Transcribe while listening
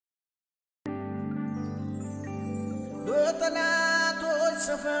በጠላቶች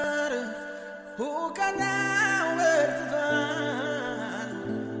ሰፈር ሁከታ ወርቷል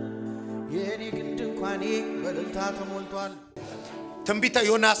የኔ ግን ድንኳኔ በእልልታ ተሞልቷል ትንቢተ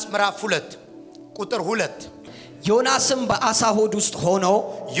ዮናስ ምዕራፍ 2 ቁጥር 2 ዮናስም በአሳ ሆድ ውስጥ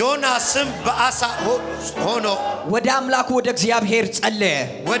ሆኖ ወደ አምላኩ ወደ እግዚአብሔር ጸለየ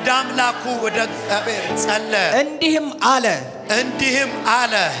እንዲህም አለ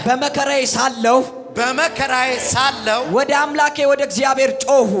በመከራዬ ሳለሁ ወደ አምላኬ ወደ እግዚአብሔር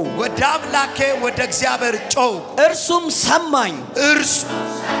ጮሁ እርሱም ሰማኝ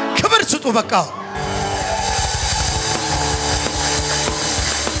ክብር ስጡ በቃ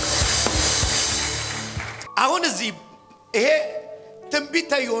አሁን እዚህ ይሄ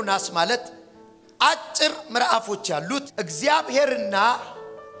ትንቢተ ዮናስ ማለት አጭር ምዕራፎች ያሉት እግዚአብሔርና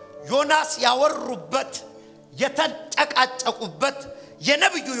ዮናስ ያወሩበት የተጨቃጨቁበት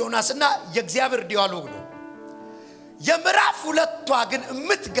የነብዩ ዮናስና የእግዚአብሔር ዲያሎግ ነው የምዕራፍ ሁለቷ ግን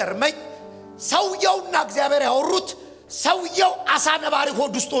እምትገርመኝ ሰውየውና እግዚአብሔር ያወሩት ሰውየው አሳ ነባሪ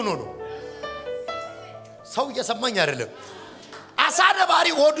ሆድ ውስጥ ሆኖ ነው ሰው እየሰማኝ አይደለም አሳ ነባሪ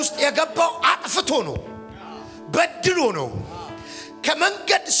ሆድ ውስጥ የገባው አጥፍቶ ነው በድሎ ነው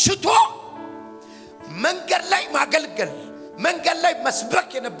ከመንገድ ሽቶ መንገድ ላይ ማገልገል መንገድ ላይ መስበክ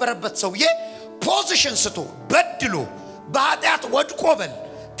የነበረበት ሰውዬ ፖዚሽን ስቶ በድሎ በኃጢአት ወድቆ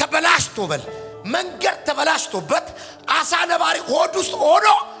ተበላሽቶ መንገድ ተበላሽቶበት አሳ ነባሪ ሆድ ውስጥ ሆኖ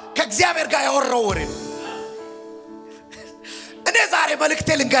ከእግዚአብሔር ጋር ያወራው ወሬ ነው እኔ ዛሬ መልእክቴ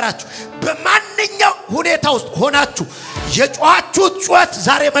ልንገራችሁ በማንኛው ሁኔታ ውስጥ ሆናችሁ የጮኻችሁት ጩኸት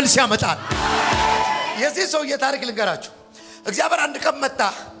ዛሬ መልስ ያመጣል የዚህ ሰው የታሪክ ልንገራችሁ እግዚአብሔር አንድ ቀን መጣ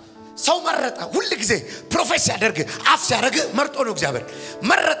ሰው መረጠ ሁሉ ጊዜ ፕሮፌሲ ያደርግ አፍ ያደርግ መርጦ ነው እግዚአብሔር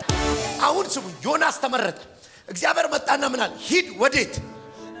መረጠ አሁን ስሙ ዮናስ ተመረጠ እግዚአብሔር መጣና ምናል ሂድ ወዴት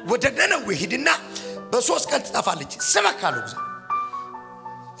ወደ ነነዌ ሂድና በሶስት ቀን ትጠፋለች ስበካለው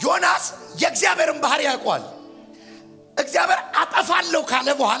ዮናስ የእግዚአብሔርን ባህሪ ያውቃል እግዚአብሔር አጠፋለው ካለ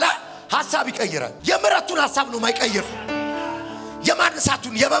በኋላ ሐሳብ ይቀይራል የምረቱን ሐሳብ ነው ማይቀይር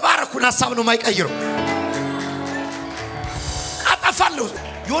የማንሳቱን የበባረኩን ሐሳብ ነው ማይቀይር አጠፋለው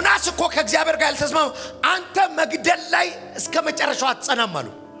ዮናስ እኮ ከእግዚአብሔር ጋር ያልተስማማ አንተ መግደል ላይ እስከ መጨረሻው አትጸናም አሉ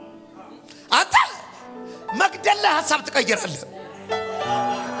አንተ መግደል ላይ ሐሳብ ትቀይራለህ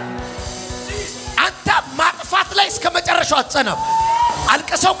አንተ ማጥፋት ላይ እስከ መጨረሻው አትጸናም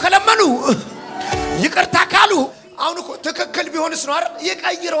አልቀሰው ከለመኑ ይቅርታ ካሉ አሁን እኮ ትክክል ቢሆንስ ነው አይደል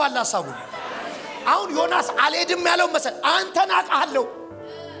ይቀይረዋል ሐሳቡን አሁን ዮናስ አልሄድም ያለው መሰል አንተ ናቃለው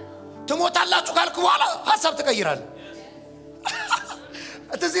ትሞታላችሁ ካልኩ በኋላ ሐሳብ ትቀይራለህ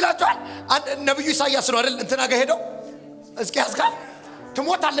እትዚላችኋል ነብዩ ኢሳይያስ ነው አይደል እንትና ጋር ሄደው እስኪያስካ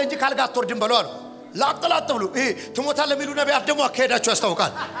ትሞታለህ እንጂ ካልጋ አትወርድም በለው አሉ ላጥላጥብሉ ይሄ ትሞታለህ የሚሉ ነቢያት ደግሞ አካሄዳቸው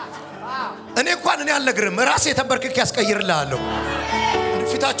ያስታውቃል እኔ እንኳን እኔ አልነግርም ራሴ ተንበርክኬ ያስቀይርልሃለሁ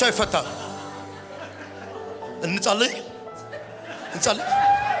ፊታቸው አይፈታም እንጸልይ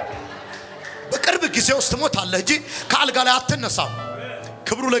በቅርብ ጊዜ ውስጥ ትሞታለህ እንጂ ካልጋ ላይ አትነሳም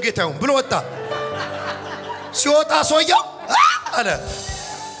ክብሩ ለጌታ ይሁን ብሎ ወጣ ሲወጣ ሰውየው አለ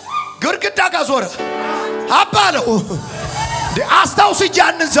ግርግዳ ጋር ዞረ አባለው አስታውስ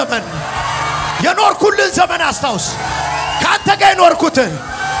ጃንን ዘመን የኖርኩልን ዘመን አስታውስ ካንተ ጋር የኖርኩትን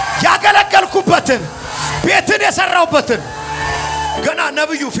ያገለገልኩበትን ቤትን የሰራውበትን ገና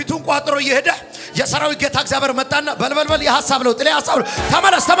ነብዩ ፊቱን ቋጥሮ እየሄደ የሰራዊት ጌታ እግዚአብሔር መጣና በልበልበል የሐሳብ ለውጥ ለሐሳብ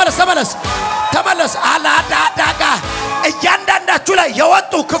ተመለስ አላዳዳጋ እያንዳንዳችሁ ላይ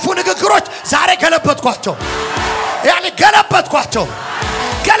የወጡ ክፉ ንግግሮች ዛሬ ገለበጥኳቸው ያለ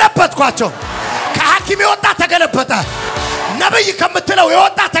ገለበጥኳቸው ከሐኪም የወጣ ተገለበጠ ነብይ ከምትለው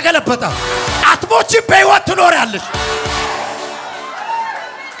የወጣ ተገለበጠ አትሞችም በህይወት ትኖሪያለሽ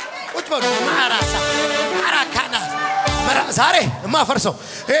ቁጭ በሉ ማራሳ አራካና ዛሬ ማፈርሰው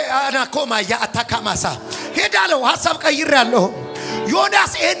አና ኮማ ያአታካማሳ ሄዳለው ሐሳብ ቀይሬያለሁ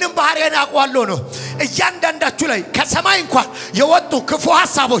ዮናስ ይሄንን ባህሪያን አቋለው ነው እያንዳንዳችሁ ላይ ከሰማይ እንኳን የወጡ ክፉ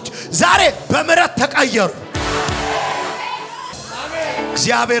ሐሳቦች ዛሬ በመረት ተቀየሩ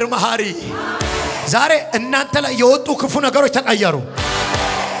እግዚአብሔር መሐሪ ዛሬ እናንተ ላይ የወጡ ክፉ ነገሮች ተቀየሩ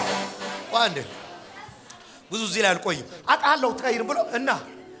ዋንዴ ብዙ እዚህ ላይ አልቆይም አጣለው ተቀይር ብሎ እና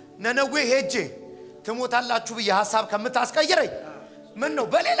ነነዌ ሄጄ ትሞታላችሁ በየሐሳብ ከምታስቀይረኝ ምን ነው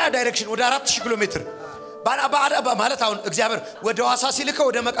በሌላ ዳይሬክሽን ወደ 4000 ኪሎ ሜትር ባዳ ማለት አሁን እግዚአብሔር ወደ ዋሳ ሲልከው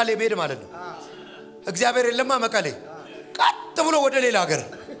ወደ መቀሌ መሄድ ማለት ነው እግዚአብሔር የለማ መቀሌ ቀጥ ብሎ ወደ ሌላ ሀገር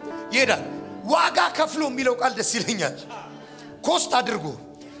ይሄዳል ዋጋ ከፍሎ የሚለው ቃል ደስ ይለኛል ኮስት አድርጎ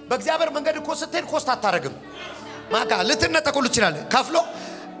በእግዚአብሔር መንገድ እኮ ስትሄድ ኮስት አታረግም ማጋ ልትነጠቁሉ ይችላል ከፍሎ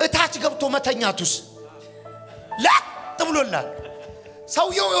እታች ገብቶ መተኛቱስ ለጥ ብሎላል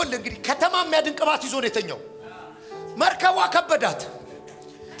ሰውየው ይወል እንግዲህ ከተማ የሚያድንቅባት ይዞ ነው የተኛው መርከቧ ከበዳት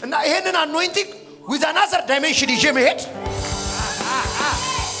እና ይሄንን anointing with another dimension ይዤ መሄድ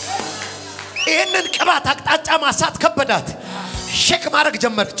ይሄንን ቅባት አቅጣጫ ማሳት ከበዳት ሼክ ማድረግ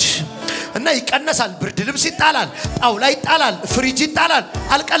ጀመረች እና ይቀነሳል ብርድ ልብስ ይጣላል ጣውላ ይጣላል ፍሪጅ ይጣላል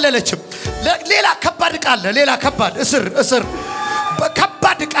አልቀለለችም ሌላ ከባድ ቃል ሌላ ከባድ እስር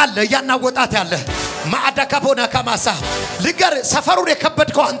በከባድ ቃል ያናወጣት ያለ ማአዳካቦና ከማሳ ልገር ሰፈሩን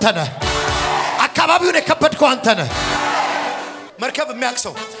የከበድከው አንተ ነህ አካባቢውን የከበድከው አንተ ነህ መርከብ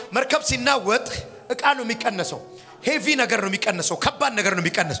የሚያክሰው መርከብ ሲናወጥ እቃ ነው የሚቀነሰው ሄቪ ነገር ነው የሚቀነሰው ከባድ ነገር ነው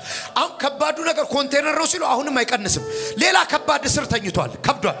የሚቀነሰው አሁን ከባዱ ነገር ኮንቴነር ነው ሲሉ አሁንም አይቀንስም ሌላ ከባድ እስር ተኝቷል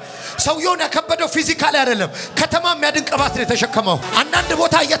ከብዷል ሰውየውን ያከበደው ፊዚካሊ አይደለም ከተማ የሚያድን ቅባት ነው የተሸከመው አንዳንድ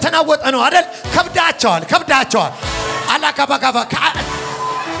ቦታ እየተናወጠ ነው አይደል ከብዳቸዋል አላካባጋባ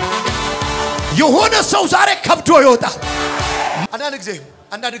የሆነ ሰው ዛሬ ከብዶ ይወጣል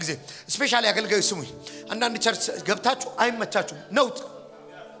አንዳንድ ጊዜ ስፔሻሊ አገልጋዮች ስሙኝ አንዳንድ ቸርች ገብታችሁ አይመቻችሁ ነው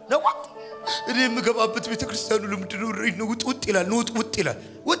እኔ የምገባበት ቤተክርስቲያኑ ለምንድነው ውጥ ይላል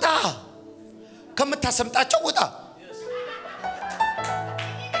ውጣ ከምታሰምጣቸው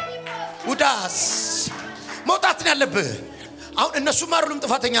ውዳስ መውጣት ነው ያለብህ አሁን እነሱ ማሩልም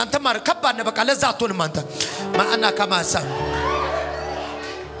ጥፋተኛ አንተ ማር ከባድ ነው በቃ ለዛ አትሆንም አንተ ማአና ከማሳ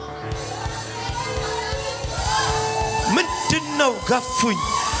ምንድነው ገፉኝ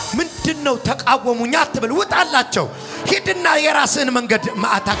ምንድነው ተቃወሙኝ አትበል ውጣላቸው ሂድና የራስህን መንገድ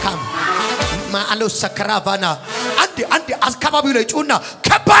ማአታካም ማአለው ሰከራባና አንድ አካባቢው ላይ ጩና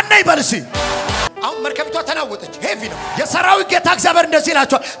ከባድ ነው ይበልሲ አሁን መርከቢቷ ተናወጠች ሄቪ ነው የሰራዊት ጌታ እግዚአብሔር እንደዚህ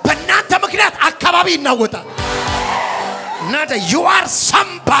ይላችኋል በእናንተ ምክንያት አካባቢ ይናወጣል ናደ you are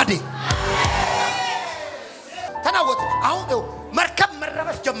somebody ተናወጠች አሁን መርከብ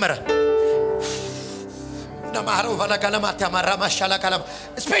መረበሽ ጀመረ ነማራው ባላጋለማት ያማራ ማሻላ ካላም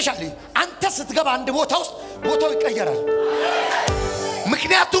ስፔሻሊ አንተ ስትገባ አንድ ቦታ ውስጥ ቦታው ይቀየራል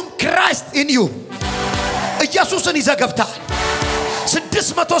ምክንያቱም ክራይስት ኢን ዩ ኢየሱስን ይዘገብታል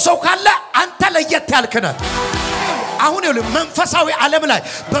 600 ሰው ካለ አንተ ለየት ያልከነ አሁን ይኸውልህ መንፈሳዊ ዓለም ላይ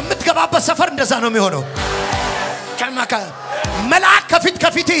በመትገባበት ሰፈር እንደዛ ነው የሚሆነው ከማካ መልአክ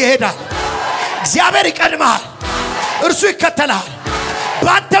ከፊት ይሄዳል እግዚአብሔር ይቀድማል እርሱ ይከተላል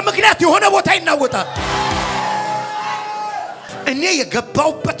በአንተ ምክንያት የሆነ ቦታ ይናወጣል እኔ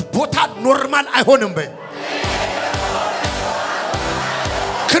የገባውበት ቦታ ኖርማል አይሆንም በይ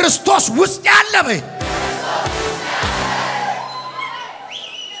ክርስቶስ ውስጥ ያለ በይ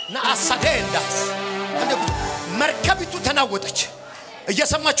ናአሳደንዳስ መርከቢቱ ተናወጠች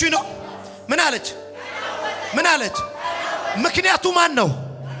እየሰማችሁ ነው ምን አለች ምክንያቱ ማን ነው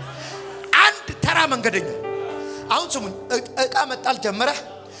አንድ ተራ መንገደኛ አሁን ስሙኝ እቃ መጣል ጀመረ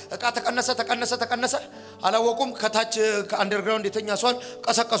እቃ ተቀነሰ አላወቁም ከታች ከአንደርግራውንድ የተኛ ሰው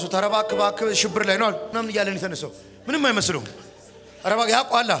ቀሰቀሱ ተረባክባክ ሽብር ላይ ነው ምንም ይያለን የተነሰው ምንም አይመስሉም አረባ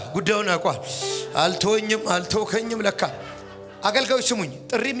ያቋላ ጉዳዩን ያቋል አልተወከኝም ለካ አገልጋዮች ስሙኝ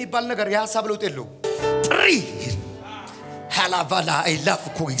ጥሪ የሚባል ነገር የሐሳብ ለውጥ የለው ጥሪ ሃላቫላ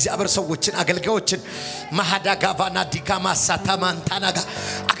አይላፍኩ እግዚአብሔር ሰዎችን አገልጋዮችን ማሃዳጋቫና ዲጋማ ሳታማንታናጋ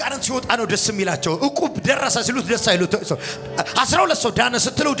አጋራን ሲወጣ ነው ደስ የሚላቸው እቁብ ደረሰ ሲሉት ደስ አይሉት 12 ሰው ዳነ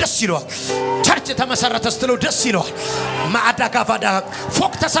ስትለው ደስ ይለዋል ቸርች ተመሰረተ ስትለው ደስ ይለዋል ማሃዳጋቫዳ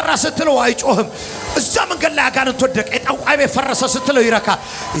ፎቅ ተሰራ ስትለው አይጮህም እዛ መንገድ ላይ አጋራን ተወደቀ የጣውቃይ ቤት ፈረሰ ስትለው ይረካል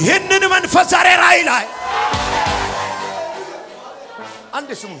ይሄንን መንፈስ ዛሬ ራይ ላይ አንድ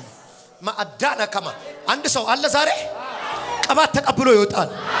ስሙ ማአዳና ከማ አንድ ሰው አለ ዛሬ ቅባት ተቀብሎ ይወጣል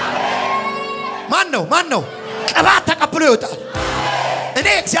ማን ነው ቅባት ተቀብሎ ይወጣል እኔ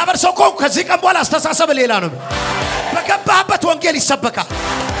እግዚአብሔር ሰው ቆም ከዚህ ቀን በኋላ አስተሳሰብ ሌላ ነው በገባበት ወንጌል ይሰበካል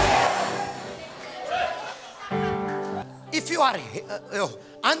if you are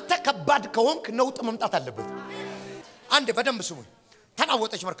አንተ ከባድ ከሆንክ ነውጥ መምጣት አለበት አንድ በደንብ ስሙ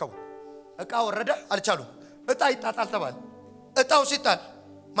ተናወጠች መርከቡ እቃ ወረደ አልቻሉ እጣ ይጣጣል ተባለ እጣው ሲጣል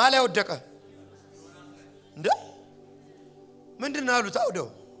ማሊያ ወደቀ እንዴ ምንድነው አሉት አውደው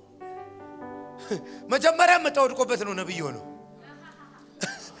መጀመሪያ መጣውድቆበት ነው ነብይ ሆኖ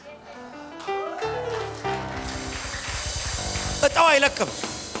እጣው አይለቅም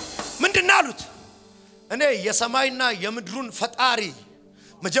ምንድነው አሉት እኔ የሰማይና የምድሩን ፈጣሪ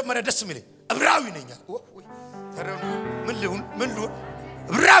መጀመሪያ ደስ የሚለኝ ዕብራዊ ነኝ ወይ ተረኑ ምን ልሁን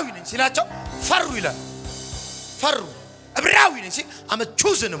ዕብራዊ ነኝ ሲላቸው ፈሩ ይላል ፈሩ ዕብራዊ ነኝ ሲል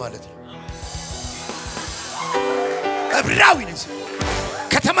አመቹዝን ማለት ነው ዕብራዊ ነኝ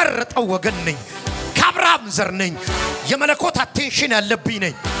ከተመረጠው ወገን ነኝ ከአብርሃም ዘር ነኝ የመለኮት አቴንሽን ያለብኝ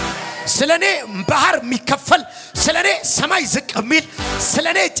ነኝ ስለኔ ባህር የሚከፈል ስለኔ ሰማይ ዝቅ የሚል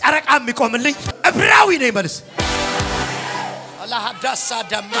ስለኔ ጨረቃ የሚቆምልኝ ዕብራዊ ነኝ መልስ አላህ ዳሳ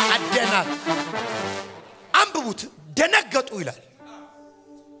ደማ አደና አንብቡት ደነገጡ ይላል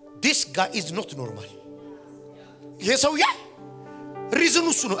this guy is not normal ይሄ ሰውዬ ሪዝኑ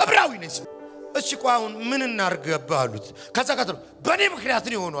እሱ ነው ዕብራዊ ነው እሺ ቋውን ምን እናርገባ አሉት ከዛ ቀጥሎ በኔ ምክንያት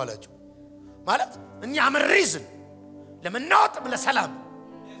ነው የሆነው አላቸው ማለት እኛ አመር ሪዝን ለመናወጥም ለሰላም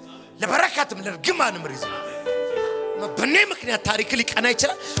ለበረከትም ለርግማንም ሪዝን በኔ ምክንያት ታሪክ ሊቀና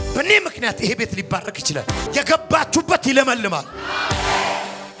ይችላል በኔ ምክንያት ይሄ ቤት ሊባረክ ይችላል የገባችሁበት ይለመልማል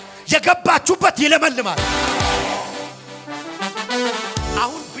የገባችሁበት ይለመልማል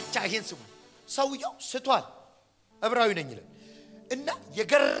አሁን ብቻ ይሄን ስሙ ሰውየው ስቷል ዕብራዊ ነኝ ይላል እና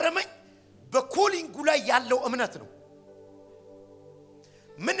የገረመኝ በኮሊንጉ ላይ ያለው እምነት ነው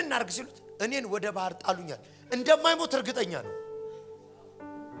ምን እናርግ ሲሉት እኔን ወደ ባህር ጣሉኛል እንደማይሞት እርግጠኛ ነው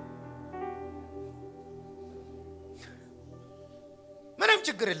ምንም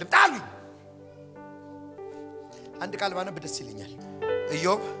ችግር የለም ጣሉኝ አንድ ቃል ባነብ ደስ ይለኛል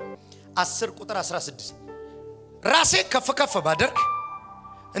ኢዮብ 10 ቁጥር 16 ራሴ ከፍ ከፍ ባደርግ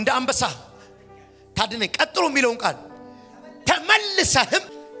እንደ አንበሳ ታድነኝ ቀጥሎ የሚለውን ቃል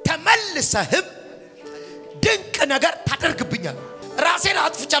ተመልሰህም ድንቅ ነገር ታደርግብኛል ራሴን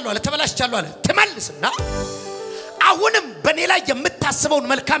አጥፍቻለሁ አለ ተበላሽቻለሁ አለ ተመልስና አሁንም በኔ ላይ የምታስበውን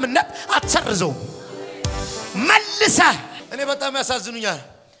መልካምነት አትሰርዘው መልሰህ እኔ በጣም ያሳዝኑኛል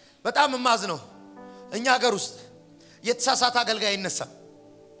በጣም ማዝ ነው እኛ ሀገር ውስጥ የተሳሳተ አገልጋይ ይነሳ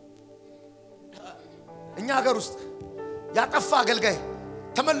እኛ ሀገር ውስጥ ያጠፋ አገልጋይ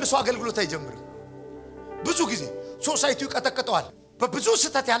ተመልሶ አገልግሎት አይጀምር ብዙ ጊዜ ሶሳይቲው ይቀጠቅጠዋል በብዙ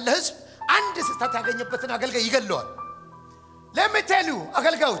ስህተት ያለ ህዝብ አንድ ስህተት ያገኘበትን አገልጋይ ይገለዋል ለምትሉ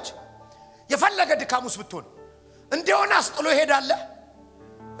አገልጋዮች የፈለገ ድካሙስ ብትሆን እንደሆነ አስጥሎ ይሄዳል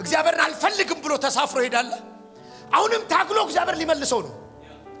እግዚአብሔርን አልፈልግም ብሎ ተሳፍሮ ይሄዳል አሁንም ታግሎ እግዚአብሔር ሊመልሰው ነው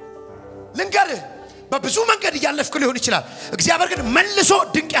ልንገርህ በብዙ መንገድ ያለፍክ ሊሆን ይችላል እግዚአብሔር ግን መልሶ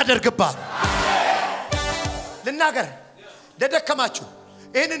ድንቅ ያደርግባል ልናገር ለደከማችሁ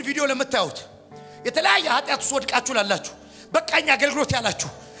ይሄንን ቪዲዮ ለምታዩት የተለያየ ኃጢአት ውስጥ ወድቃችሁ ላላችሁ በቃኛ አገልግሎት ያላችሁ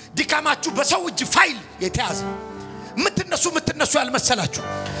ድካማችሁ በሰው እጅ ፋይል የተያዘ ምትነሱ ያልመሰላችሁ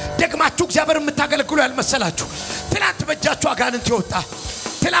ደግማችሁ እግዚአብሔር የምታገለግሉ ያልመሰላችሁ ትላንት በእጃችሁ አጋንንት ይወጣ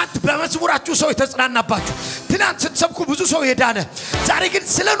ትላንት በመዝሙራችሁ ሰው የተጽናናባችሁ ትላንት ስትሰብኩ ብዙ ሰው የዳነ ዛሬ ግን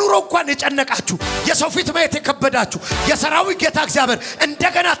ስለ ኑሮ እንኳን የጨነቃችሁ የሰው ፊት ማየት የከበዳችሁ የሰራዊት ጌታ እግዚአብሔር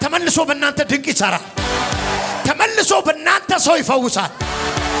እንደገና ተመልሶ በእናንተ ድንቅ ይሰራል ተመልሶ በእናንተ ሰው ይፈውሳል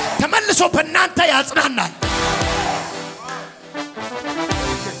ተመልሶ በእናንተ ያጽናናል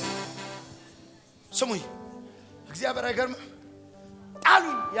ስሙይ እግዚአብሔር አይገርም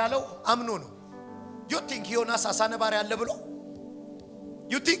ጣሉኝ ያለው አምኖ ነው you think ዮናስ አሳነባሪ ያለ ብሎ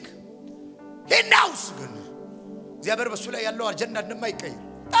you think he knows ግን እግዚአብሔር በሱ ላይ ያለው አጀንዳ እንደማይቀየር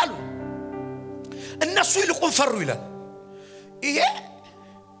ጣሉ እነሱ ይልቁን ፈሩ ይላል ይሄ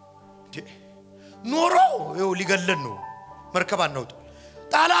ኖሮ ይው ሊገለን ነው መርከባን ነው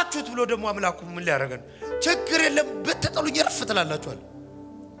ጣላችሁት ብሎ ደግሞ አምላኩ ምን ሊያረጋን ችግር የለም በተጠሉኝ ይረፍትላላችኋል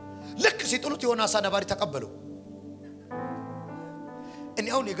ልክ ሲጥሉት ዮናስ አሳነባሪ ተቀበለው እኔ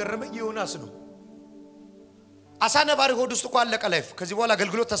አሁን የገረመኝ ዮናስ ነው አሳነባሪ ሆድ ውስጥ ቆይ አለቀ ላይፍ ከዚህ በኋላ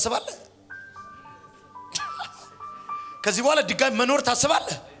አገልግሎት ታስባለ ከዚህ በኋላ ድጋሚ መኖር ታስባለ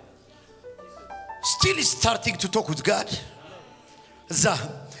still is starting to talk with God እዛ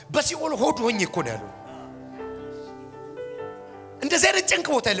በሲኦል ሆድ ሆኜ እኮ ነው ያለው እንደዚህ አይነት ጭንቅ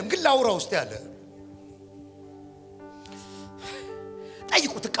ቦታ የለም ግን ላውራ ውስጥ ያለ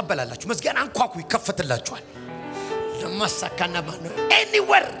ጠይቁ ተቀበላላችሁ መዝጊያን አንኳኩ ይከፈትላችኋል ለማሳካና ማን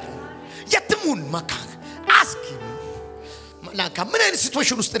anywhere የትሙን ማካ ask ማላካ ምን አይነት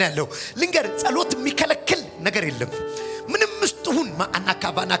ሲቹዌሽን ውስጥ ነው ያለው ልንገር ጸሎት የሚከለክል ነገር የለም ምንም ምስጥሁን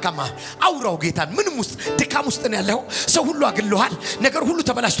ማአናካባናካማ አውራው ጌታን ምንም ውስጥ ድካም ውስጥ ነው ያለው ሰው ሁሉ አግልሏል ነገር ሁሉ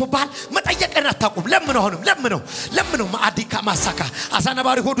ተበላሽቶብሃል መጠየቅና አታቁም ለምነው ማአዲካ ማሳካ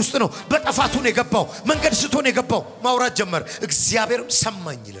አሳነባሪ ሆድ ውስጥ ነው በጠፋቱ ነው የገባው መንገድ ስቶ ነው የገባው ማውራት ጀመር እግዚአብሔርም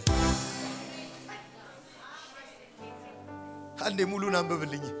ሰማኝ ይላል አንዴ ሙሉን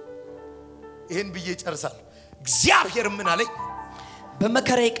አንብብልኝ ይሄን ብዬ ጨርሳለሁ እግዚአብሔር ምን አለኝ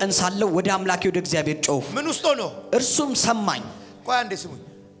በመከራዬ ቀን ሳለው ወደ አምላኬ ወደ እግዚአብሔር ጮህ ምን ውስጥ ነው እርሱም ሰማኝ ቆይ አንዴ ስሙኝ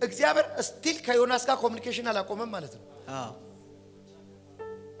እግዚአብሔር ስቲል ከዮናስ ጋር ኮሙኒኬሽን አላቆመም ማለት ነው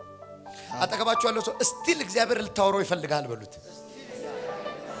አጠገባችሁ ያለው ሰው ስቲል እግዚአብሔር ልታወራው ይፈልጋል በሉት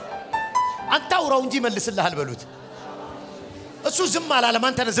አንተ አውራው እንጂ መልስልሃል በሉት እሱ ዝም አላለም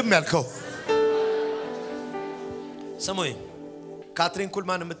አንተ ነህ ዝም ያልከው ሰሞይ ካትሪን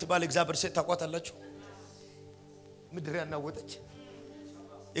ኩልማን የምትባል እግዚአብሔር ሴት ታቋታላችሁ ምድር ያናወጠች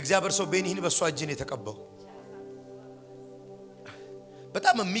እግዚአብሔር ሰው ቤኒን በሷ እጅ ነው የተቀባው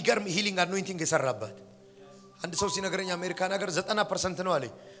በጣም የሚገርም ሂሊንግ አኖይንቲንግ የሰራባት አንድ ሰው ሲነገረኝ አሜሪካን ሀገር 90% ነው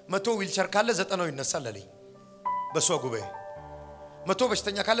አለኝ 100 ዊልቸር ካለ 90 ይነሳል አለኝ በሷ ጉባኤ 100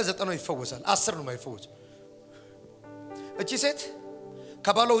 በሽተኛ ካለ 90 ይፈወሳል 10 ነው ማይፈወስ እቺ ሴት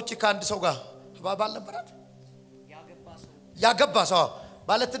ከባሏ ውጪ ከአንድ ሰው ጋር ባል ነበራት ያገባ ሰው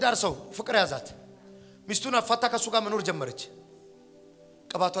ባለ ትዳር ሰው ፍቅር ያዛት ሚስቱን አፋታ ከሱ ጋር መኖር ጀመረች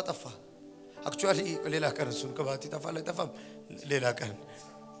ቅባቷ ጠፋ አክቹአሊ ሌላ ቀን እሱን ቅባት ይጠፋል አይጠፋም ሌላ ቀን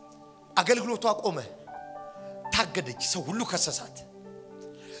አገልግሎቷ ቆመ ታገደች ሰው ሁሉ ከሰሳት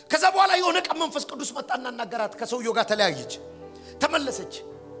ከዛ በኋላ የሆነ ቀን መንፈስ ቅዱስ መጣና እናገራት ከሰውየው ጋር ተለያየች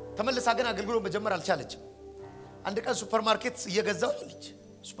ተመለሳ ግን አገልግሎት መጀመር አልቻለች አንድ ቀን ሱፐርማርኬት እየገዛው ልጅ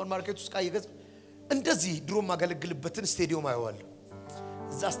ሱፐርማርኬት ውስጥ እየገዛው እንደዚህ ድሮ ማገለግልበትን ስቴዲየም አየዋለሁ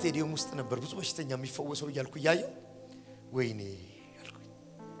እዛ ስቴዲየም ውስጥ ነበር ብዙ በሽተኛ የሚፈወሰው ይያልኩ ያየው ወይኔ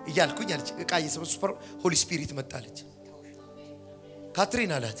ይያልኩኝ አለች እቃ የሰው ሱፐር ሆሊ ስፒሪት መጣለች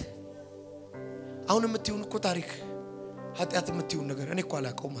ካትሪና አላት አሁን የምትዩን እኮ ታሪክ ኃጢአት የምትዩን ነገር እኔ እኮ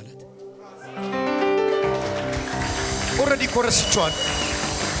አላቀው ማለት ኦሬዲ ኮረስቻል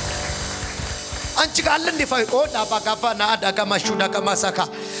አንቺ ጋር አለ እንደ ፋይ ኦ ዳባጋፋ ናዳ ጋማሹ ዳጋማሳካ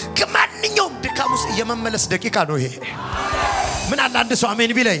ከማንኛውም ድካም ውስጥ የመመለስ ደቂቃ ነው ይሄ ምን አለ አንድ ሰው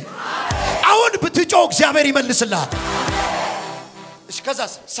አሜን ቢለይ አሁን ብትጮህ እግዚአብሔር ይመልስልሃል እሺ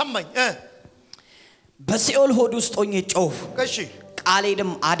ከዛስ ሰማኝ በሲኦል ሆድ ውስጥ ሆኜ ጮህ እሺ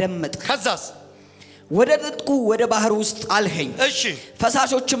ቃሌንም አደመጥ ከዛስ ወደ ጥጥቁ ወደ ባህር ውስጥ አልኸኝ እሺ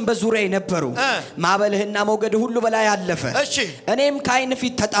ፈሳሾችም በዙሪያዬ ነበሩ ማዕበልህና ሞገድ ሁሉ በላይ አለፈ እሺ እኔም ካይን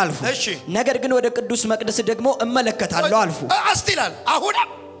ፊት ተጣልኩ እሺ ነገር ግን ወደ ቅዱስ መቅደስ ደግሞ እመለከታለሁ አልፉ አስቲላል አሁን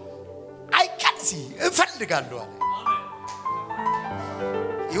አይካንሲ እፈልጋለሁ አለ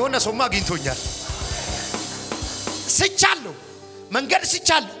የሆነ ሰው ማግኝቶኛል ስቻለሁ መንገድ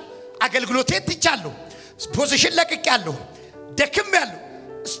ስቻለሁ አገልግሎቴ ትቻለሁ ፖዚሽን ለቅቄያለሁ ደክሜያለሁ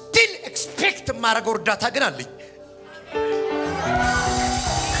still expect ማረገው እርዳታ ግን አለኝ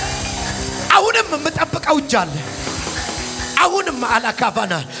አሁንም የምጠብቀው እጃለ አሁንም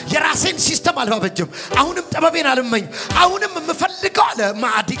አላካባና የራሴን ሲስተም አልባበጀም አሁንም ጥበቤን አልመኝ አሁንም የምፈልገው አለ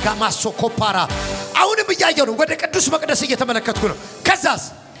ማዲጋ ማሶኮፓራ አሁንም እያየው ነው ወደ ቅዱስ መቅደስ እየተመለከትኩ ነው ከዛስ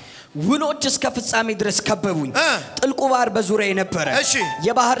ውሎች እስከ ፍጻሜ ድረስ ከበቡኝ ጥልቁ ባህር በዙሪያዬ ነበር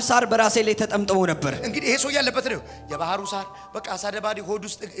የባህር ሳር በራሴ ላይ ተጠምጥሞ ነበር እንግዲህ ይሄ ሰው ያለበት ነው የባህሩ ሳር በቃ አሳደባዲ ሆድ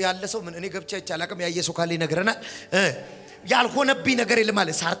ውስጥ ያለ ሰው ምን እኔ ገብቻ ይቻላልከም ያየ ሰው ካለ ይነግረናል ያልሆነብኝ ነገር የለም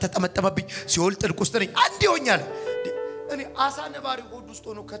ማለት ሳር ተጠመጠመብኝ ሲኦል ጥልቅ ውስጥ ነኝ አንድ ይሆኛል እኔ አሳነባሪ ሆድ ውስጥ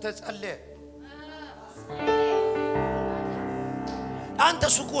ሆኖ ከተጸለየ አንተ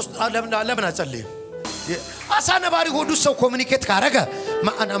ሱቅ ውስጥ ለምን አጸልይ አሳነባሪ ሆድ ውስጥ ሰው ኮሙኒኬት ካረገ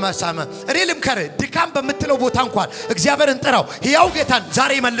ማአና ማሳማ እኔ ልምከር ድካም በመትለው ቦታ እንኳን እግዚአብሔርን ጥራው ሕያው ጌታን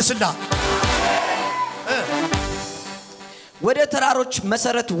ዛሬ ይመልስልሃል ወደ ተራሮች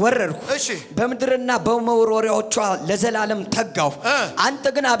መሰረት ወረርኩ በመድርና በመወርወሪያዎቿ ለዘላለም ተጋው አንተ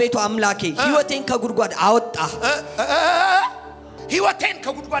ግን አቤቱ አምላኬ ሕይወቴን ከጉድጓድ አወጣ ሕይወቴን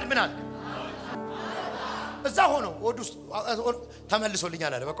ከጉድጓድ ምን አለ እዛ ሆኖ ሆድ ውስጥ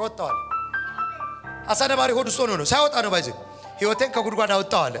ተመልሶልኛል አለ በቃ ወጣው አሳነባሪ ሆድ ውስጥ ሆኖ ነው ሳይወጣ ነው ባይዘ ሕይወቴን ከጉድጓድ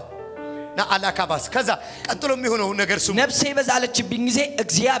አወጣው አለ ና አላካባስ ከዛ ቀጥሎ የሚሆነው ነገር ስሙ ነፍሴ በዛለችብኝ ጊዜ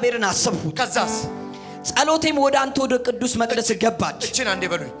እግዚአብሔርን አሰብኩ ከዛስ ጸሎቴም ወደ አንተ ወደ ቅዱስ መቅደስ ገባች እቺን አንዴ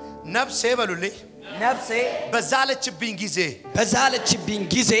በሉኝ ነፍሴ በሉልኝ ነፍሴ በዛለችብኝ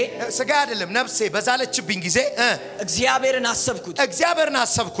ጊዜ ስጋ አይደለም ነፍሴ በዛለችብኝ ጊዜ እግዚአብሔርን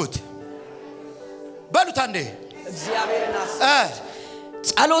አሰብኩት በሉት አንዴ እግዚአብሔርን አሰብኩት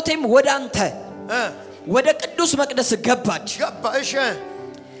ጸሎቴም ወደ አንተ ወደ ቅዱስ መቅደስ ገባች እሺ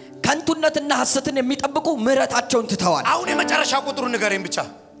ከንቱነትና ሐሰትን የሚጠብቁ ምህረታቸውን ትተዋል አሁን የመጨረሻ ቁጥሩ ንገረኝ ብቻ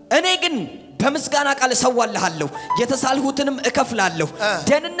እኔ ግን በምስጋና ቃል ሰዋልሃለሁ የተሳልሁትንም እከፍላለሁ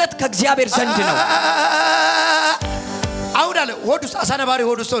ደህንነት ከእግዚአብሔር ዘንድ ነው አሁን አለ ሆድ ውስጥ አሳነባሪ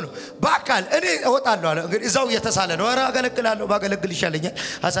ሆድ ውስጥ ነው በአካል እኔ እወጣለሁ አለ እንግዲህ እዛው እየተሳለ ነው ኧረ አገለግላለሁ ባገለግል ይሻለኛል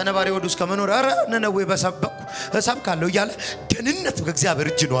አሳነባሪ ሆድ ውስጥ ከመኖር ኧረ ነነዌ በሰበኩ እሰብካለሁ እያለ ደህንነት ከእግዚአብሔር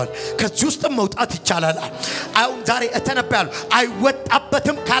እጅ ነው አለ ከዚህ ውስጥ መውጣት ይቻላል አሁን ዛሬ እተነብያለሁ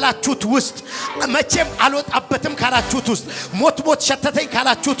አይወጣበትም ካላችሁት ውስጥ መቼም አልወጣበትም ካላችሁት ውስጥ ሞት ሸተተኝ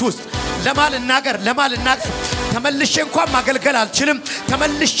ካላችሁት ውስጥ ለማልናገር ተመልሼ እንኳን ማገልገል አልችልም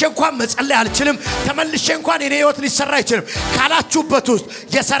ተመልሼ እንኳን መጸለይ አልችልም ተመልሼ እንኳን የኔ ህይወት ሊሰራ አይችልም ካላችሁበት ውስጥ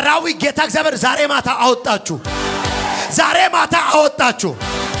የሰራው ጌታ እግዚአብሔር ዛሬ ማታ አወጣችሁ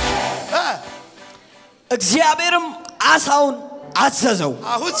እግዚአብሔርም አሳውን አዘዘው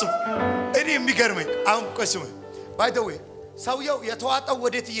አሁን እኔ የሚገርመኝ አሁን ቆስሙ ባይ ዘ ዌይ ሰውየው የተዋጣው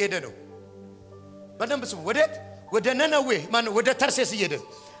ወዴት እየሄደ ነው በደንብ ስሙ ወዴት ወደ ነነዌ ማን ወደ ተርሴስ እየሄደ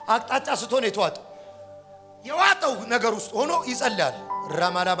አቅጣጫ ስትሆን የተዋጣው የዋጣው ነገር ውስጥ ሆኖ ይጸልያል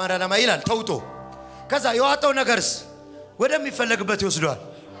ራማራማራማ ይላል ተውቶ ከዛ የዋጣው ነገርስ ወደሚፈለግበት ይወስዷል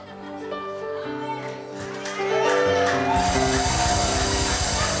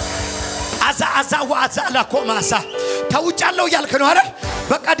አዛላ ኮማሳ ተውጫለው ያልክ ነው አይደል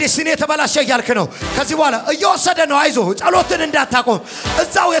በቃ ዲስኒ የተበላሸ ያልክ ነው ከዚህ በኋላ እየወሰደ ነው አይዞ ጸሎትን እንዳታቆም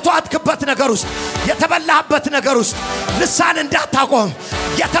እዛው የተዋጥክበት ነገር ውስጥ የተበላህበት ነገር ውስጥ ልሳን እንዳታቆም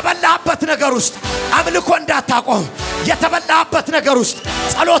የተበላህበት ነገር ውስጥ አምልኮ እንዳታቆም የተበላህበት ነገር ውስጥ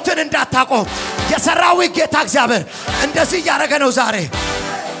ጸሎትን እንዳታቆም የሰራዊ ጌታ እግዚአብሔር እንደዚህ ያረገ ነው ዛሬ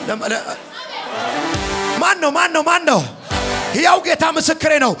ማን ነው ያው ጌታ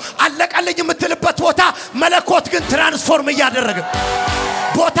ምስክሬ ነው አለቀልኝ የምትልበት ቦታ መለኮት ግን ትራንስፎርም ያደረገ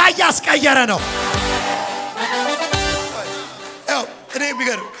ቦታ ያስቀየረ ነው እኔ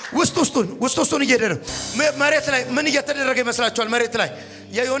ቢገር ውስጡን እየደረ መሬት ላይ ምን እየተደረገ ይመስላችኋል መሬት ላይ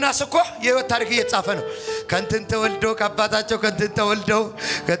የዮናስ እኮ የህይወት ታሪክ እየጻፈ ነው ከንትን ተወልዶ ከአባታቸው ከንትን ተወልዶ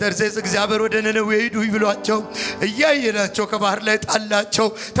ከተርሴስ እግዚአብሔር ወደ ነነዌ ሄዱ ይብሏቸው እያየናቸው ከባህር ላይ ጣላቸው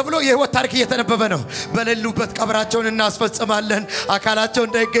ተብሎ የህይወት ታሪክ እየተነበበ ነው በሌሉበት ቀብራቸውን እናስፈጽማለን አካላቸው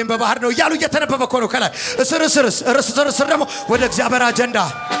እንዳይገኝ በባህር ነው እያሉ እየተነበበ እኮ ነው ከላይ እስር ደግሞ ወደ እግዚአብሔር አጀንዳ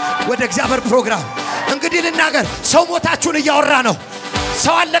ወደ እግዚአብሔር ፕሮግራም እንግዲህ ልናገር ሰው ሞታችሁን እያወራ ነው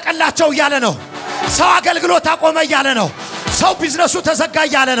ሰው አለቀላቸው እያለ ነው ሰው አገልግሎት አቆመ እያለ ነው ሰው ቢዝነሱ ተዘጋ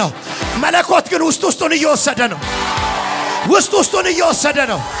እያለ ነው መለኮት ግን ውስጡን እየወሰደ ነው ውስጡን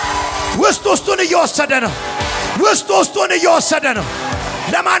እየወሰደ ነው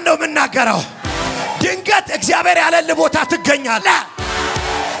ለማን ነው የምናገረው ድንገት እግዚአብሔር ያለል ቦታ ትገኛለህ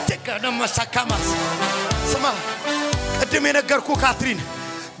ተከነ መሳካማስ ስማ ቅድም የነገርኩ ካትሪን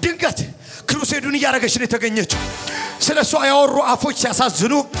ድንገት ክሩሴዱን ያረጋሽ ነው የተገኘችው ስለሷ ያወሩ አፎች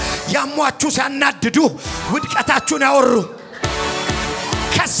ሲያሳዝኑ ያሟቹ ሲያናድዱ ውድቀታችሁን ያወሩ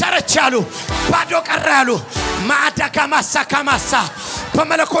ከሰረች ያሉ ባዶ ቀረ ያሉ ማዳጋ ማሳካማሳ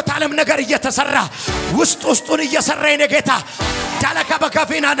በመለኮት ዓለም ነገር እየተሰራ ውስጡን እየሰራ የነጌታ ዳለካ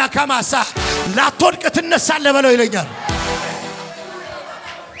በካፌና ናካማሳ ላትወድቅ ትነሳለህ በለው ይለኛል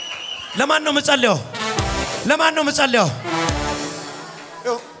ለማን ነው መጸለየው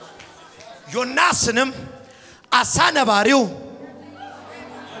ዮናስንም አሳነባሪው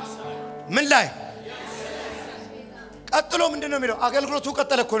ምን ላይ ቀጥሎ ምንድነው የሚለው አገልግሎቱ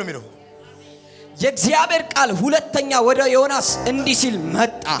ቀጠለ እኮ ነው የሚለው የእግዚአብሔር ቃል ሁለተኛ ወደ ዮናስ እንዲህ ሲል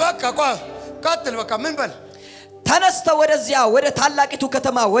መጣ በቃ ቀጥል በቃ ምን በል ተነስተ ወደዚያ ወደ ታላቂቱ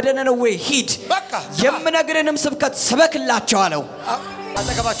ከተማ ወደ ነነዌ ሂድ የምነግርንም ስብከት ስበክላቸው አለው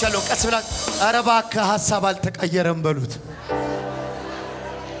አጠገባቸው ያለው ቀስ ብላ አረባካ ሐሳብ አልተቀየረም በሉት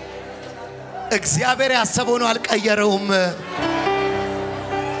እግዚአብሔር ያሰበው ነው አልቀየረውም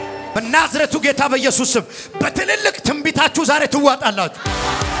በናዝሬቱ ጌታ በኢየሱስ ስም በትልልቅ ትንቢታችሁ ዛሬ ትዋጣላችሁ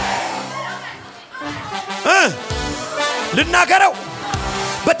ልናገረው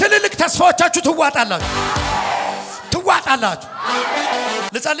በትልልቅ ተስፋዎቻችሁ ትዋጣላችሁ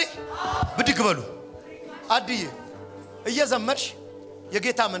ልጸልይ ብድግ በሉ አድዬ እየዘመርሽ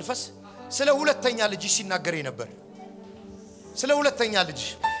የጌታ መንፈስ ስለ ሁለተኛ ልጅ ሲናገረኝ ነበር ስለ ሁለተኛ ልጅ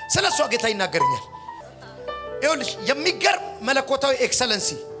ስለሷ ጌታ ይናገረኛል ይኸውልሽ የሚገርም መለኮታዊ ኤክሰለንሲ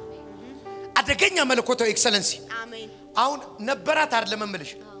አደገኛ መለኮታዊ ኤክሰለንሲ አሜን አሁን ነበራት አይደለም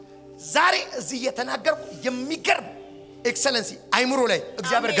እምልሽ ዛሬ እዚህ እየተናገርኩ የሚገርም ኤክሰለንሲ አይምሮ ላይ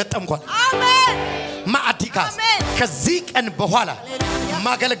እግዚአብሔር ገጠምኳል አሜን ማአዲካስ ከዚህ ቀን በኋላ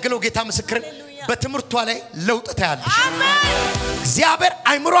ማገለግለው ጌታ ምስክር በትምርቷ ላይ ለውጥ ታያለሽ አሜን እግዚአብሔር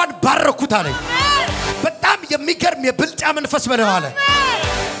አይምሮን ባረኩት አለኝ በጣም የሚገርም የብልጫ መንፈስ በለዋለ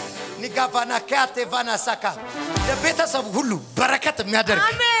ኒጋቫና ካቴቫና ሳካ ለቤተሰብ ሁሉ በረከት የሚያደርግ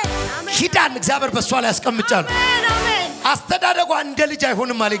ኪዳን እግዚአብሔር በሷ ላይ ያስቀምጫል አሜን አስተዳደጓ እንደ ልጅ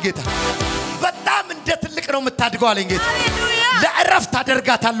አይሆንም አለ ጌታ በጣም እንደ ትልቅ ነው የምታድገው አለ ጌታ ለዕረፍት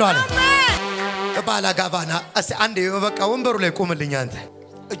አደርጋታለሁ አለ ባላ ጋቫና አንዴ በቃ ወንበሩ ላይ ቆምልኝ አንተ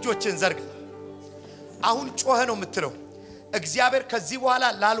እጆችን ዘርግ አሁን ጮኸ ነው የምትለው እግዚአብሔር ከዚህ በኋላ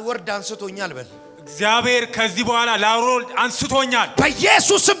ላልወርድ አንስቶኛል በል እግዚአብሔር ከዚህ በኋላ ላልወርድ አንስቶኛል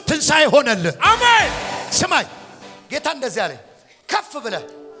በኢየሱስም ትንሳኤ ሆነልህ አሜን ስማይ ጌታ እንደዚህ አለ ከፍ ብለህ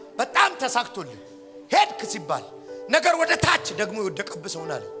በጣም ተሳክቶልህ ሄድክ ሲባል ነገር ወደ ታች ደግሞ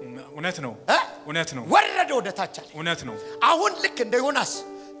ይወደቀብሰውና አለ እውነት ነው ወረደ ወደ ታች አለ እውነት ነው አሁን ልክ እንደ ዮናስ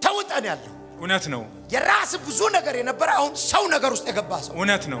ተውጠን ያለው እውነት ነው የራስ ብዙ ነገር የነበረ አሁን ሰው ነገር ውስጥ የገባ ሰው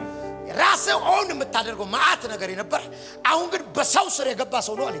እውነት ነው ራስ ኦን የምታደርገው ማአት ነገር የነበረ አሁን ግን በሰው ስር የገባ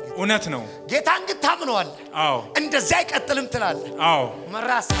ሰው ነው አለ እውነት ነው ጌታን ግን ታምነዋል አዎ እንደዛ አይቀጥልም ትላለህ አዎ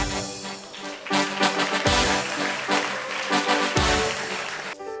መራስ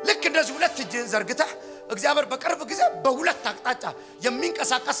ልክ እንደዚህ ሁለት እጅን ዘርግተህ እግዚአብሔር በቅርብ ጊዜ በሁለት አቅጣጫ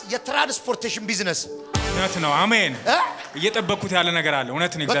የሚንቀሳቀስ የትራንስፖርቴሽን ቢዝነስ እውነት ነው አሜን እየጠበቁት ያለ ነገር አለ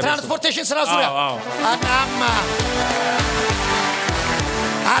እውነት ነው እግዚአብሔር በትራንስፖርቴሽን ስራ ዙሪያ አናማ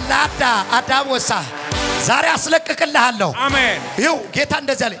አዳም ወሳ ዛሬ አስለቅቅልሃለሁ አሜን ይው ጌታ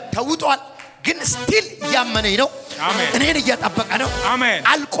እንደዚህ አለ ተውጧል ግን ስቲል ያመነኝ ነው እኔን እየጠበቀ ነው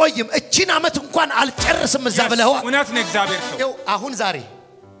አልቆይም እቺን አመት እንኳን አልጨርስም እዛ ብለው እውነት ነው እግዚአብሔር ሰው አሁን ዛሬ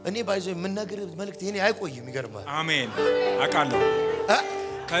እኔ ባይዞ የምነግር መልእክት ይሄን አይቆይም ይገርማል አሜን አቃለሁ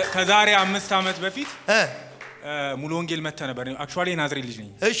ከዛሬ 5 አመት በፊት ሙሉ ወንጌል መተ ነበር አክቹአሊ ናዝሬት ልጅ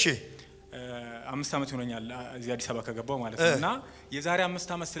ነኝ እሺ 5 አመት ሆነኛል እዚህ አዲስ አበባ ከገባው ማለት ነውና የዛሬ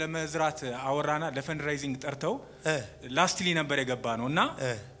 5 አመት ስለመዝራት አወራና ለፈንድራይዚንግ ጠርተው ላስትሊ ነበር የገባ ነውና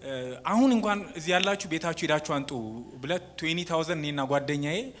አሁን እንኳን እዚህ ያላችሁ ቤታችሁ ሄዳችሁ አንጡ ብለ 20000 እኔና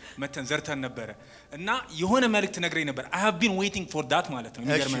ጓደኛዬ መተን ዘርተን ነበር እና የሆነ መልእክት ነግረኝ ነበር I have been waiting for that ማለት ነው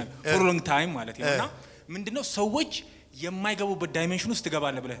የሚገርመው for a long time ማለት ነውና ምንድነው ሰዎች የማይገቡበት ዳይሜንሽን ውስጥ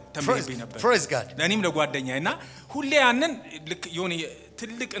ገባለ ብለ ተመልብኝ ነበር praise god ለኔም ለጓደኛዬና ሁሌ ያንን ልክ የሆነ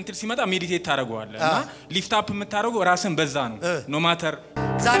ትልቅ እንትን ሲመጣ ሜዲቴት ታረጋዋለና ሊፍት አፕ የምታረጋው ራስን በዛ ነው ኖ ማተር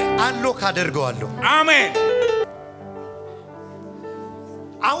ዛሬ አንሎክ አደርገዋለሁ አሜን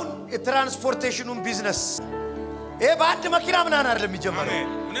አሁን የትራንስፖርቴሽኑን ቢዝነስ በአንድ መኪና ምን አይደለም የሚጀምረው አሜን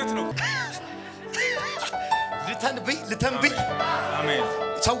እውነት ነው ልተንብይ አሜን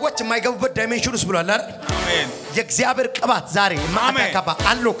ሰዎች የማይገቡበት ዳይሜንሽን ውስጥ ብሏል አይደል አሜን የእግዚአብሔር ቅባት ዛሬ ማአካባ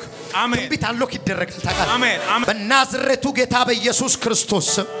አንሎክ ትንቢት አንሎክ ይደረጋል ታውቃለህ አሜን በናዝሬቱ ጌታ በኢየሱስ ክርስቶስ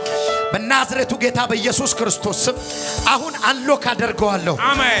በናዝሬቱ ጌታ በኢየሱስ ክርስቶስ አሁን አንሎክ አደርገዋለሁ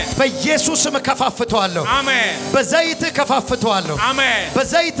አሜን በኢየሱስ ከፋፍተዋለሁ አሜን በዘይት ከፋፍተዋለሁ አሜን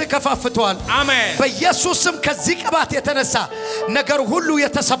በዘይት ከፋፍተዋለሁ አሜን በኢየሱስ ከዚህ ቅባት የተነሳ ነገር ሁሉ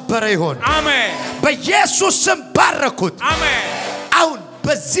የተሰበረ ይሆን አሜን በኢየሱስ ባረኩት አሜን አሁን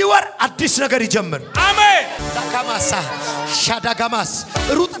በዚህ ወር አዲስ ነገር ይጀምር አሜን ዳካማሳ ሻዳጋማስ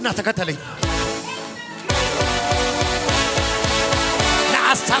ሩጥና ተከተለኝ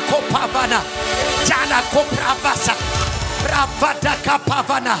ናአስታኮ ፓቫና ጃላኮ ፕራቫሳ ፕራቫዳ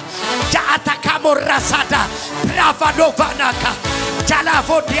ካፓቫና ጃአታካ ሞራሳዳ ፕራቫኖቫናካ ጃላፎ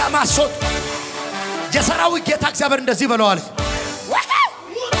ዲያማሶት የሰራዊት ጌታ እግዚአብሔር እንደዚህ ብለዋል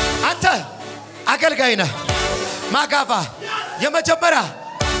አንተ አገልጋይ ነህ ማጋባ የመጀመሪያ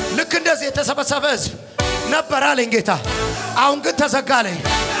ልክ እንደዚህ የተሰበሰበ ህዝብ ነበር አለኝ ጌታ አሁን ግን ተዘጋ አለኝ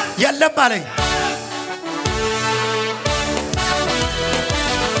የለም አለኝ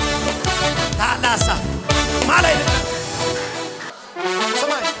ታላሳ ማላይ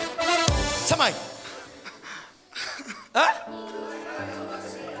ሰማይ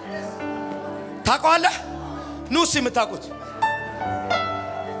ታውቀዋለህ ኑስ የምታውቁት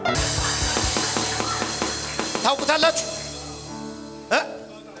ታውቁታላችሁ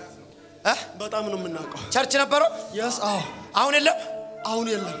በጣም ነው የምናውቀው ቸርች ነበረው yes አሁን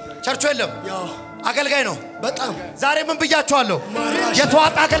የለም ቸርቹ የለም አገልጋይ ነው በጣም ዛሬ ምን ብያችኋለሁ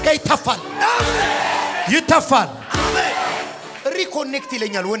የተዋጣ አገልጋይ ይተፋል ሪኮኔክት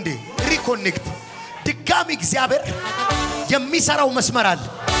ይለኛል ወንዴ ሪኮኔክት ድጋሚ እግዚአብሔር የሚሰራው መስመር አለ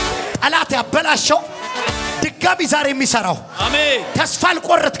ጠላት ያበላሸው ድጋሚ ዛሬ የሚሰራው አሜን ተስፋ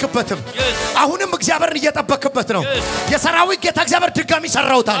አልቆረጥክበትም አሁንም እግዚአብሔርን እየጠበቅበት ነው የሰራዊት ጌታ እግዚአብሔር ድጋሚ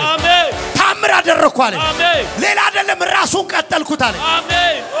ሰራውታል አሜን ታምር አደረኳል አሜን ሌላ አይደለም ራሱን ቀጠልኩታል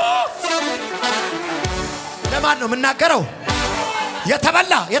አሜን ለማን ነው የምናገረው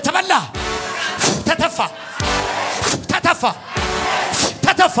የተበላ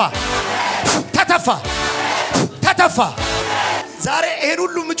ተተፋ ዛሬ ይሄን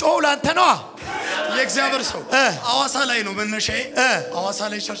ሁሉ ምጮው ላንተ ነው የእግዚአብሔር ሰው አዋሳ ላይ ነው መነሻዬ አዋሳ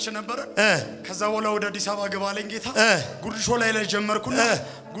ላይ ቸርች ነበር ከዛ በኋላ ወደ አዲስ አበባ ገባለኝ ጌታ ጉርድሾ ላይ ጀመርኩና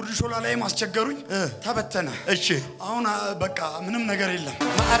ጉርድሾ ላይ ማስቸገሩኝ ተበተነ እሺ አሁን በቃ ምንም ነገር የለም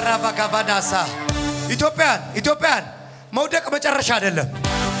ማራባ ጋባዳሳ ኢትዮጵያን መውደቅ መጨረሻ አይደለም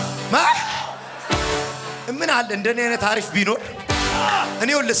ምን አለ እንደኔ አይነት ታሪፍ ቢኖር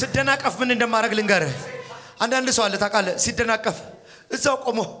እኔው ለስደናቀፍ ምን እንደማረግ ልንገርህ አንዳንድ ሰው አለ ታውቃለህ ሲደናቀፍ እዛው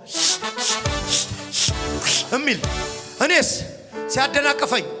ቆሞ እሚል እኔስ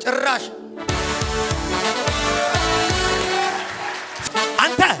ሲያደናቀፈኝ ጭራሽ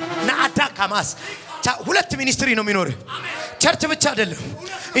አንተ ናአዳ ካማስ ሁለት ሚኒስትሪ ነው የሚኖር ቸርች ብቻ አይደለም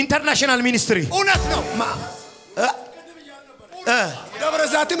ኢንተርናሽናል ሚኒስትሪ እውነት ነው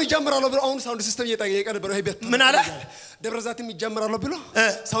ደብረዛትም ይጀምራሉ ብሎ አሁን ሳውንድ ሲስተም እየጠየቀ ነበር ይሄ ቤት ምን አለ ደብረዛትም ይጀምራሉ ብሎ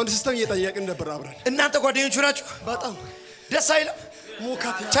ሳውንድ ሲስተም እየጠየቀ ነበር አብረን እናንተ ጓደኞቹ ናችሁ በጣም ደስ አይልም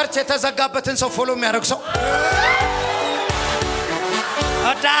ሙካት ቸርች የተዘጋበትን ሰው ፎሎ የሚያደርግ ሰው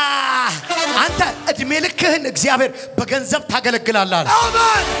አዳ አንተ እድሜ ልክህን እግዚአብሔር በገንዘብ ታገለግላለህ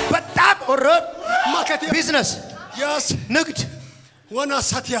አሜን በጣም ኦሮድ ማርኬት ቢዝነስ ያስ ንግድ ወና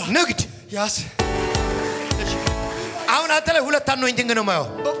ሳቲያ ንግድ ያስ አሁን አንተ ላይ ሁለት አኖይንቲንግ ነው ማየው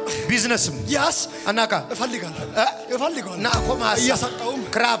ቢዝነስም ያስ አናካ እፈልጋለሁ ናኮማስ እያሰጣውም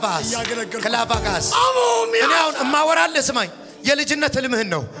ክራቫስ እያገለገልኩ ክላቫጋስ አሜን እኔ አሁን እማወራለህ ስማኝ የልጅነት ህልምህን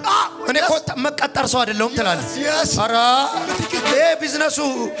ነው እኔ እኮ መቀጠር ሰው አይደለም ትላለህ አራ ቢዝነሱ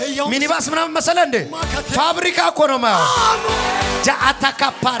ሚኒባስ ምናምን መሰለ እንዴ ፋብሪካ እኮ ነው ማው ጃአታካ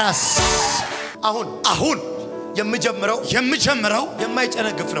ፓራስ አሁን የምጀምረው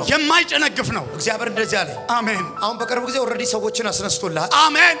የማይጨነግፍ ነው እግዚአብሔር እንደዚህ አለ አሜን አሁን በቅርብ ጊዜ ኦሬዲ ሰዎችን አስነስቶልሃል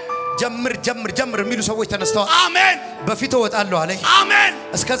አሜን ጀምር የሚሉ ሰዎች ተነስተዋል አሜን በፊት ወጣለሁ አለ አሜን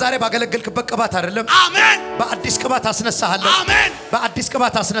እስከ ዛሬ ባገለገልክበት ቅባት አይደለም አሜን በአዲስ ቅባት አስነሳሃለሁ አሜን በአዲስ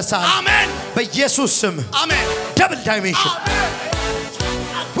ቅባት አስነሳሃለሁ አሜን በኢየሱስ ስም አሜን ደብል ዳይሜንሽን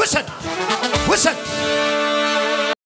ወሰድ